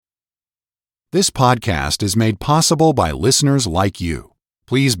This podcast is made possible by listeners like you.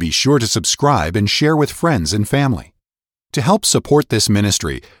 Please be sure to subscribe and share with friends and family. To help support this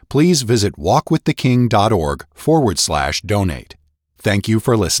ministry, please visit walkwiththeking.org/donate. Thank you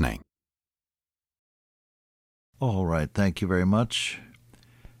for listening. All right, thank you very much.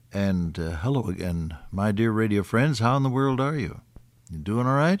 And hello again, my dear radio friends. How in the world are you? You doing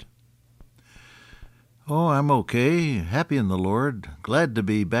all right? Oh, I'm okay. Happy in the Lord. Glad to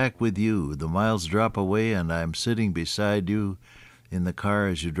be back with you. The miles drop away, and I'm sitting beside you in the car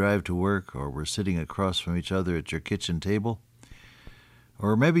as you drive to work, or we're sitting across from each other at your kitchen table.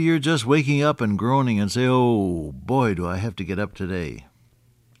 Or maybe you're just waking up and groaning and say, oh, boy, do I have to get up today.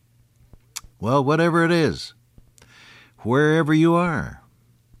 Well, whatever it is, wherever you are,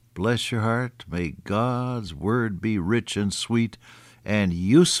 bless your heart. May God's word be rich and sweet and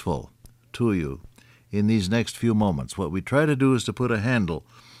useful to you in these next few moments. What we try to do is to put a handle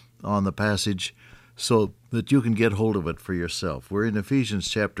on the passage so that you can get hold of it for yourself. We're in Ephesians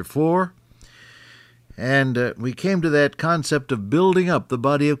chapter 4, and we came to that concept of building up the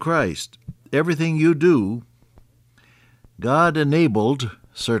body of Christ. Everything you do, God enabled,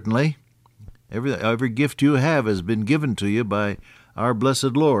 certainly. Every gift you have has been given to you by our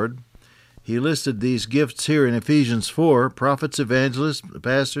blessed Lord. He listed these gifts here in Ephesians 4, prophets, evangelists,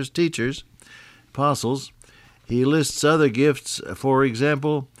 pastors, teachers, apostles. He lists other gifts, for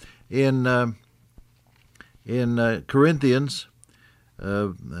example, in Corinthians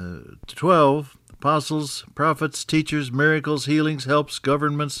 12, apostles, prophets, teachers, miracles, healings, helps,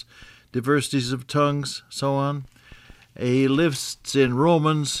 governments, diversities of tongues, so on. He lists in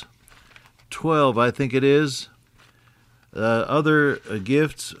Romans 12, I think it is, other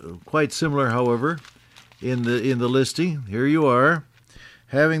gifts, quite similar, however, in the listing. Here you are.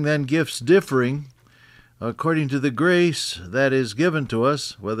 Having then gifts differing according to the grace that is given to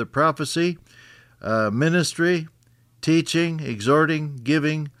us, whether prophecy, ministry, teaching, exhorting,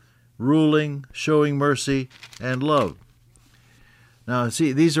 giving, ruling, showing mercy, and love. Now,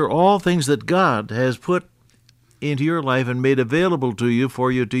 see, these are all things that God has put into your life and made available to you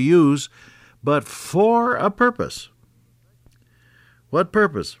for you to use, but for a purpose. What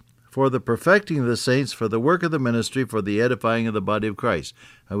purpose? For the perfecting of the saints, for the work of the ministry, for the edifying of the body of Christ.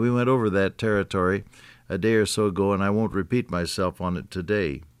 We went over that territory a day or so ago, and I won't repeat myself on it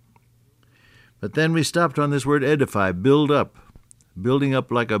today. But then we stopped on this word edify, build up. Building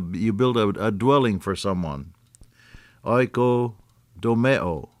up like you build a dwelling for someone.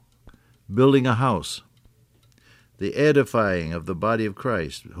 Oikodomeo, building a house. The edifying of the body of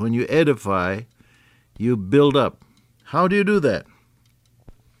Christ. When you edify, you build up. How do you do that?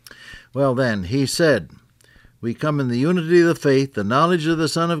 Well then, he said, we come in the unity of the faith, the knowledge of the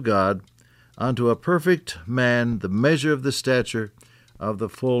Son of God, unto a perfect man, the measure of the stature of the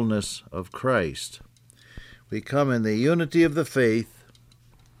fullness of Christ. We come in the unity of the faith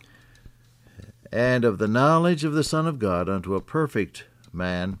and of the knowledge of the Son of God unto a perfect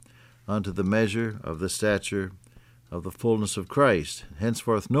man, unto the measure of the stature of the fullness of Christ.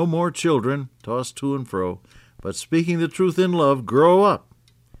 Henceforth no more children, tossed to and fro, but speaking the truth in love, grow up.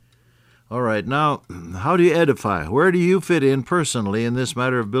 All right, now, how do you edify? Where do you fit in personally in this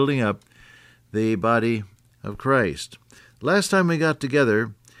matter of building up the body of Christ? Last time we got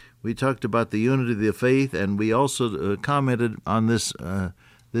together, we talked about the unity of the faith, and we also commented on this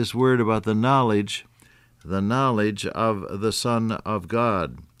word about the knowledge of the Son of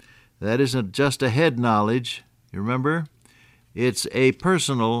God. That isn't just a head knowledge, you remember? It's a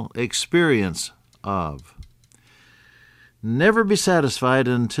personal experience of. Never be satisfied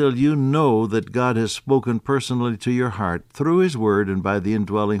until you know that God has spoken personally to your heart through His Word and by the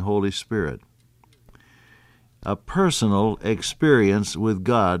indwelling Holy Spirit. A personal experience with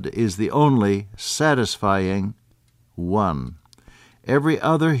God is the only satisfying one. Every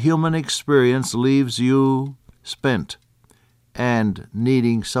other human experience leaves you spent and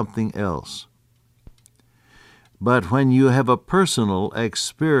needing something else. But when you have a personal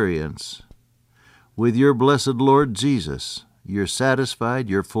experience with your blessed Lord Jesus, you're satisfied,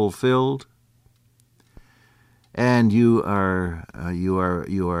 you're fulfilled, and you are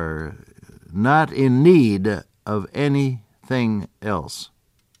not in need of anything else.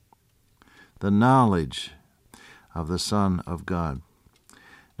 The knowledge of the Son of God.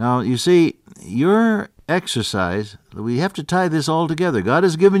 Now, you see, your exercise, we have to tie this all together. God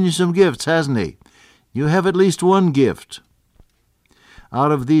has given you some gifts, hasn't He? You have at least one gift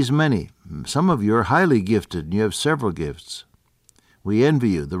out of these many. Some of you are highly gifted, and you have several gifts. We envy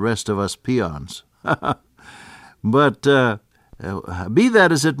you, the rest of us peons. But Be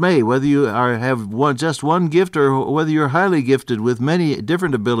that as it may, whether you have just one gift or whether you're highly gifted with many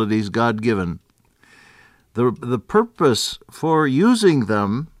different abilities God-given, the purpose for using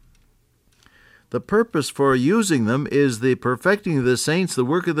them is the perfecting of the saints, the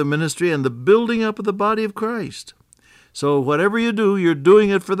work of the ministry, and the building up of the body of Christ. So whatever you do, you're doing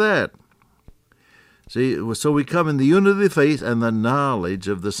it for that. See, so we come in the unity of the faith and the knowledge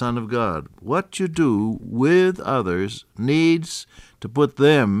of the Son of God. What you do with others needs to put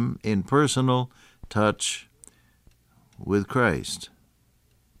them in personal touch with Christ.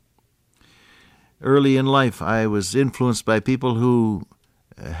 Early in life, I was influenced by people who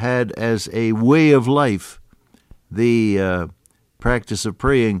had as a way of life the practice of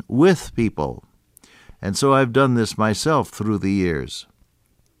praying with people. And so I've done this myself through the years.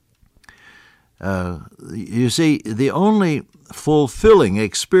 You see, the only fulfilling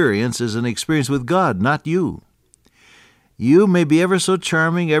experience is an experience with God, not you. You may be ever so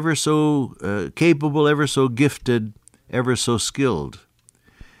charming, ever so capable, ever so gifted, ever so skilled.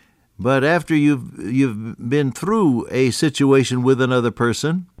 But after you've been through a situation with another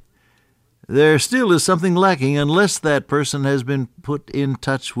person, there still is something lacking unless that person has been put in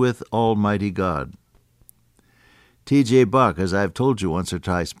touch with Almighty God. T.J. Bach, as I've told you once or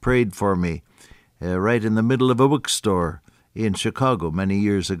twice, prayed for me right in the middle of a bookstore in Chicago many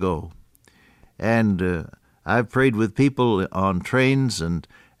years ago. And I've prayed with people on trains and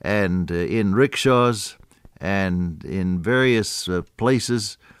in rickshaws and in various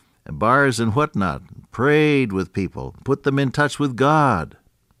places, bars and whatnot. Prayed with people, put them in touch with God.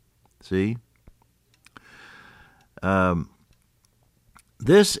 See?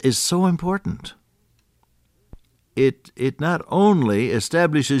 This is so important. It not only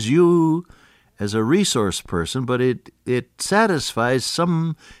establishes you as a resource person, but it satisfies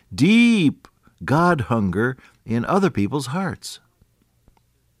some deep God hunger in other people's hearts.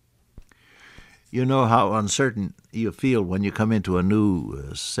 You know how uncertain you feel when you come into a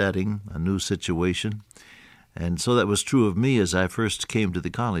new setting, a new situation. And so that was true of me as I first came to the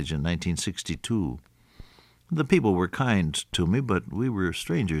college in 1962. The people were kind to me, but we were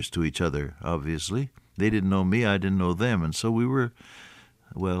strangers to each other, obviously. They didn't know me, I didn't know them, and so we were,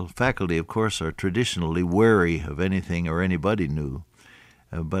 faculty, of course, are traditionally wary of anything or anybody new.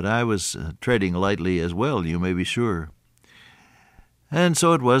 But I was treading lightly as well, you may be sure. And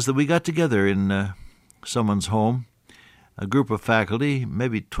so it was that we got together in someone's home, a group of faculty,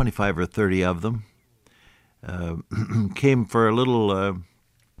 maybe 25 or 30 of them, came for a little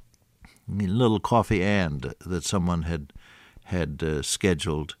coffee and that someone had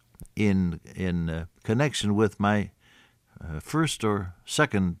scheduled in connection with my first or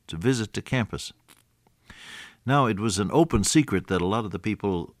second visit to campus. Now, it was an open secret that a lot of the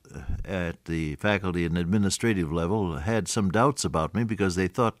people at the faculty and administrative level had some doubts about me because they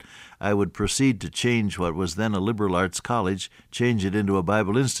thought I would proceed to change what was then a liberal arts college, change it into a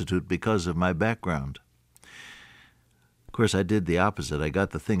Bible Institute because of my background. Of course, I did the opposite. I got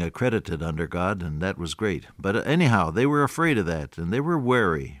the thing accredited under God, and that was great. But anyhow, they were afraid of that, and they were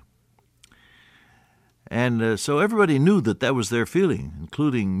wary. And so everybody knew that was their feeling,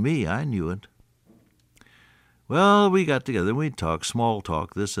 including me. I knew it. Well, we got together and we talked, small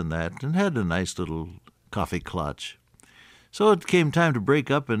talk, this and that, and had a nice little coffee clutch. So it came time to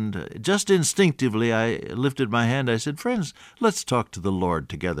break up, and just instinctively I lifted my hand. I said, "Friends, let's talk to the Lord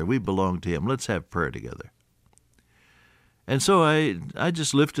together. We belong to Him. Let's have prayer together." And so I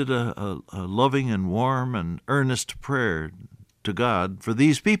just lifted a loving and warm and earnest prayer to God for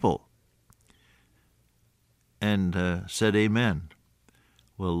these people and said amen.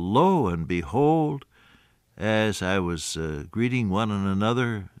 Well, lo and behold, as I was greeting one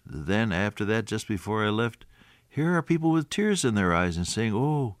another, then after that, just before I left, here are people with tears in their eyes and saying,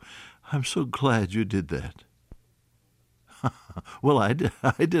 "Oh, I'm so glad you did that." Well, I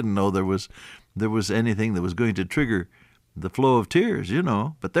didn't know there was anything that was going to trigger the flow of tears,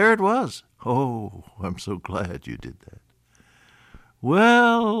 but there it was. "Oh, I'm so glad you did that."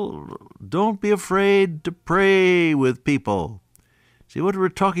 Well, don't be afraid to pray with people. See, what we're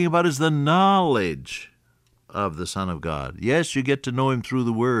talking about is the knowledge of the Son of God. Yes, you get to know Him through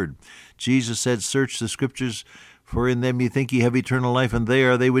the Word. Jesus said, "Search the Scriptures, for in them you think ye have eternal life, and they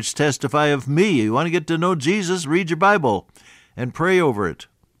are they which testify of me." You want to get to know Jesus? Read your Bible and pray over it.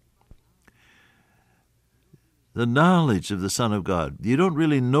 The knowledge of the Son of God. You don't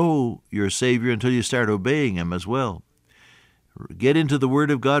really know your Savior until you start obeying Him as well. Get into the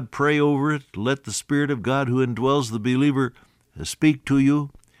Word of God, pray over it, let the Spirit of God who indwells the believer speak to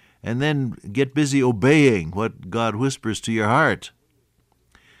you, and then get busy obeying what God whispers to your heart.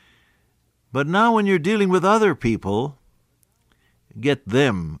 But now when you're dealing with other people, get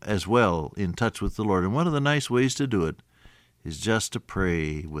them as well in touch with the Lord. And one of the nice ways to do it is just to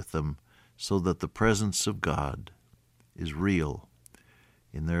pray with them so that the presence of God is real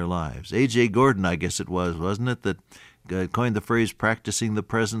in their lives. A.J. Gordon, I guess it was, wasn't it, that coined the phrase practicing the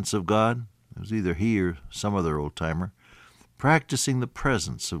presence of God? It was either he or some other old-timer. Practicing the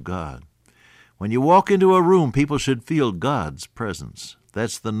presence of God. When you walk into a room, people should feel God's presence.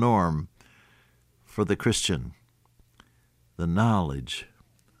 That's the norm for the Christian. The knowledge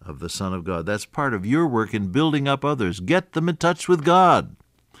of the Son of God. That's part of your work in building up others. Get them in touch with God.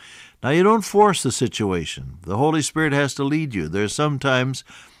 Now, you don't force the situation. The Holy Spirit has to lead you. There's sometimes,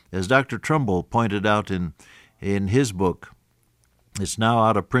 as Dr. Trumbull pointed out in his book, it's now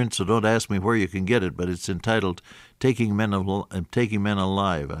out of print, so don't ask me where you can get it, but it's entitled Taking Men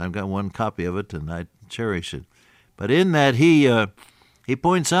Alive. I've got one copy of it, and I cherish it. But in that, he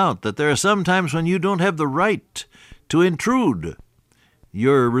points out that there are some times when you don't have the right to intrude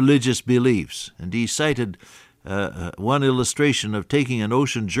your religious beliefs. And he cited one illustration of taking an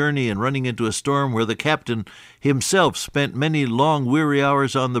ocean journey and running into a storm where the captain himself spent many long, weary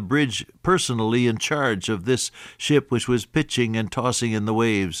hours on the bridge personally in charge of this ship which was pitching and tossing in the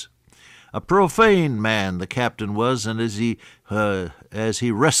waves. A profane man the captain was, and as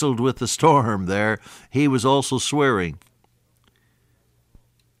he wrestled with the storm there, he was also swearing.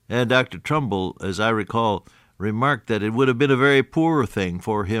 And Dr. Trumbull, as I recall, remarked that it would have been a very poor thing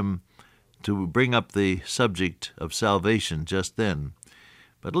for him to bring up the subject of salvation just then.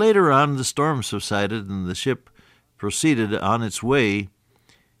 But later on, the storm subsided and the ship proceeded on its way,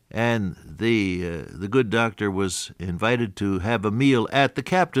 and the good doctor was invited to have a meal at the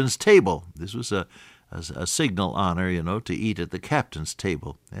captain's table. This was a signal honor, to eat at the captain's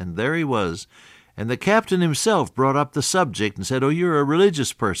table. And there he was. And the captain himself brought up the subject and said, "Oh, you're a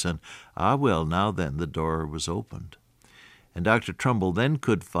religious person." Ah, well, now then, the door was opened. And Dr. Trumbull then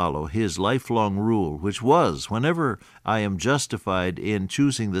could follow his lifelong rule, which was, whenever I am justified in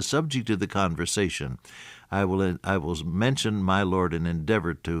choosing the subject of the conversation, I will mention my Lord and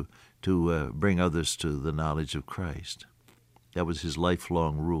endeavor to bring others to the knowledge of Christ. That was his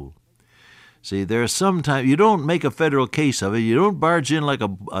lifelong rule. See, there are sometimes you don't make a federal case of it. You don't barge in like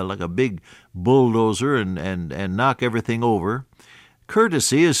a big bulldozer and knock everything over.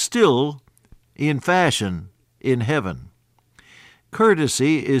 Courtesy is still in fashion in heaven.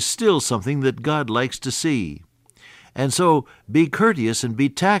 Courtesy is still something that God likes to see. And so be courteous and be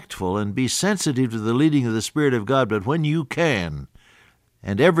tactful and be sensitive to the leading of the Spirit of God, but when you can,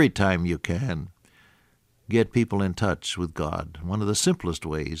 and every time you can, get people in touch with God. One of the simplest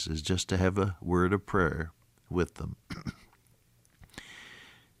ways is just to have a word of prayer with them.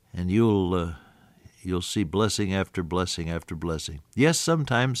 And you'll see blessing after blessing after blessing. Yes,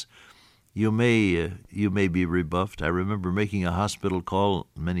 sometimes you may be rebuffed. I remember making a hospital call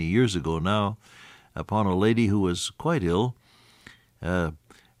many years ago now upon a lady who was quite ill,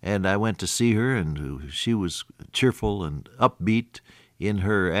 and I went to see her, and she was cheerful and upbeat in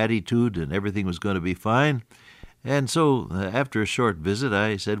her attitude, and everything was going to be fine. And so after a short visit,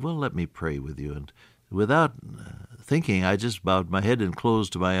 I said, "Well, let me pray with you." And without thinking, I just bowed my head and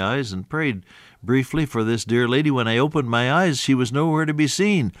closed my eyes and prayed briefly for this dear lady. When I opened my eyes, she was nowhere to be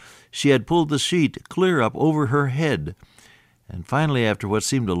seen. She had pulled the sheet clear up over her head. And finally, after what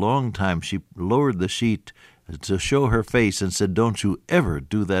seemed a long time, she lowered the sheet to show her face and said, "Don't you ever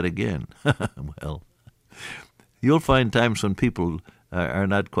do that again." Well, you'll find times when people are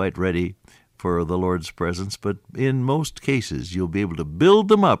not quite ready for the Lord's presence, but in most cases, you'll be able to build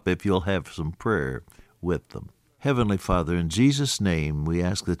them up if you'll have some prayer with them. Heavenly Father, in Jesus' name, we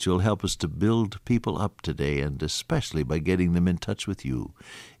ask that you'll help us to build people up today, and especially by getting them in touch with you.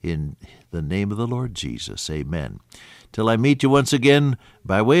 In the name of the Lord Jesus, amen. Till I meet you once again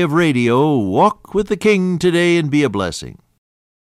by way of radio, walk with the King today and be a blessing.